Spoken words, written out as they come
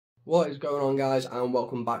What is going on, guys, and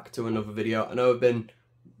welcome back to another video. I know I've been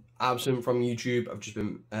absent from YouTube. I've just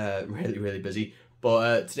been really busy,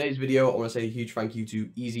 but today's video I want to say a huge thank you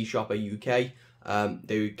to Easy Shopper UK.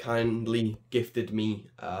 They kindly gifted me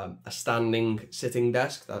a standing sitting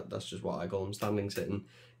desk. That's just what I call them, standing sitting,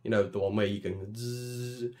 you know, the one where you can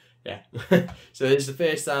zzz, yeah. So this is the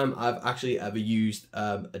first time I've actually ever used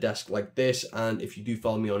a desk like this, and if you do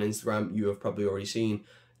follow me on Instagram, you have probably already seen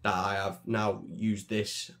that I have now used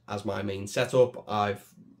this as my main setup. I've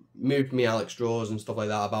moved my Alex drawers and stuff like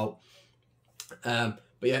that about. But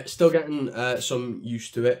yeah, still getting some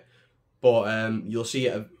used to it. But you'll see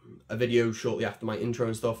a video shortly after my intro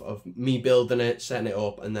and stuff of me building it, setting it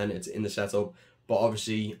up, and then it's in the setup. But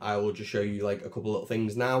obviously I will just show you like a couple little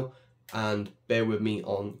things now, and bear with me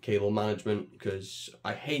on cable management because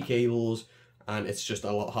I hate cables. And it's just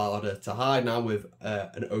a lot harder to hide now with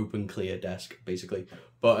an open clear desk basically.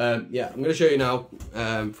 But yeah, I'm going to show you now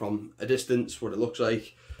from a distance what it looks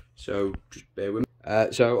like, so just bear with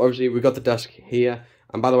me. So obviously we've got the desk here,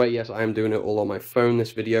 and by the way, yes, I am doing it all on my phone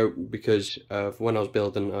this video because when I was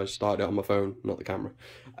building I started it on my phone, not the camera.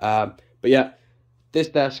 But yeah, this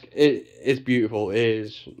desk is beautiful. It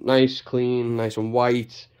is nice, clean, nice and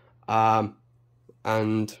white,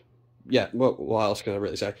 and yeah, what else can I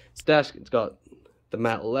really say? It's desk, it's got the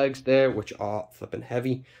metal legs there, which are flipping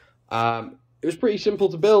heavy. It was pretty simple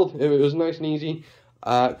to build. It was nice and easy.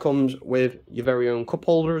 Comes with your very own cup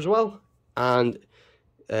holder as well, and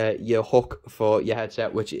your hook for your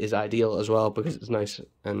headset, which is ideal as well because it's nice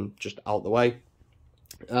and just out the way.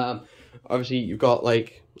 Obviously, you've got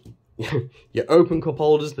like your open cup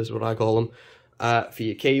holders, this is what I call them, for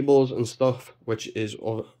your cables and stuff, which is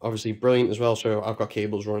obviously brilliant as well. So I've got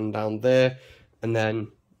cables running down there, and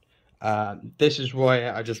then this is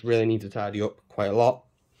where I just really need to tidy up quite a lot.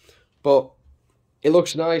 But it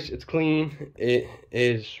looks nice, it's clean, it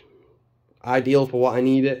is ideal for what I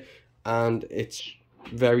need it, and it's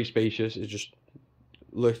very spacious. It just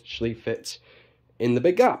literally fits in the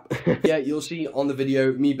big gap. Yeah, you'll see on the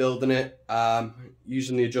video me building it,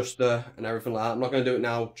 using the adjuster and everything like that. I'm not going to do it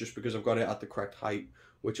now just because I've got it at the correct height,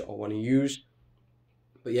 which I want to use.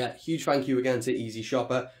 But yeah, huge thank you again to Easy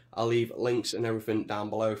Shopper. I'll leave links and everything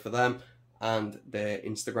down below for them, and their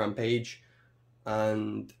Instagram page,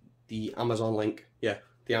 and the Amazon link. Yeah,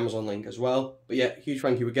 the Amazon link as well. But yeah, huge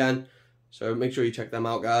thank you again. So make sure you check them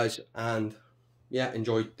out, guys. And yeah,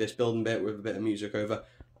 enjoy this building bit with a bit of music over.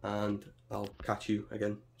 And I'll catch you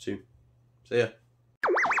again soon. See ya.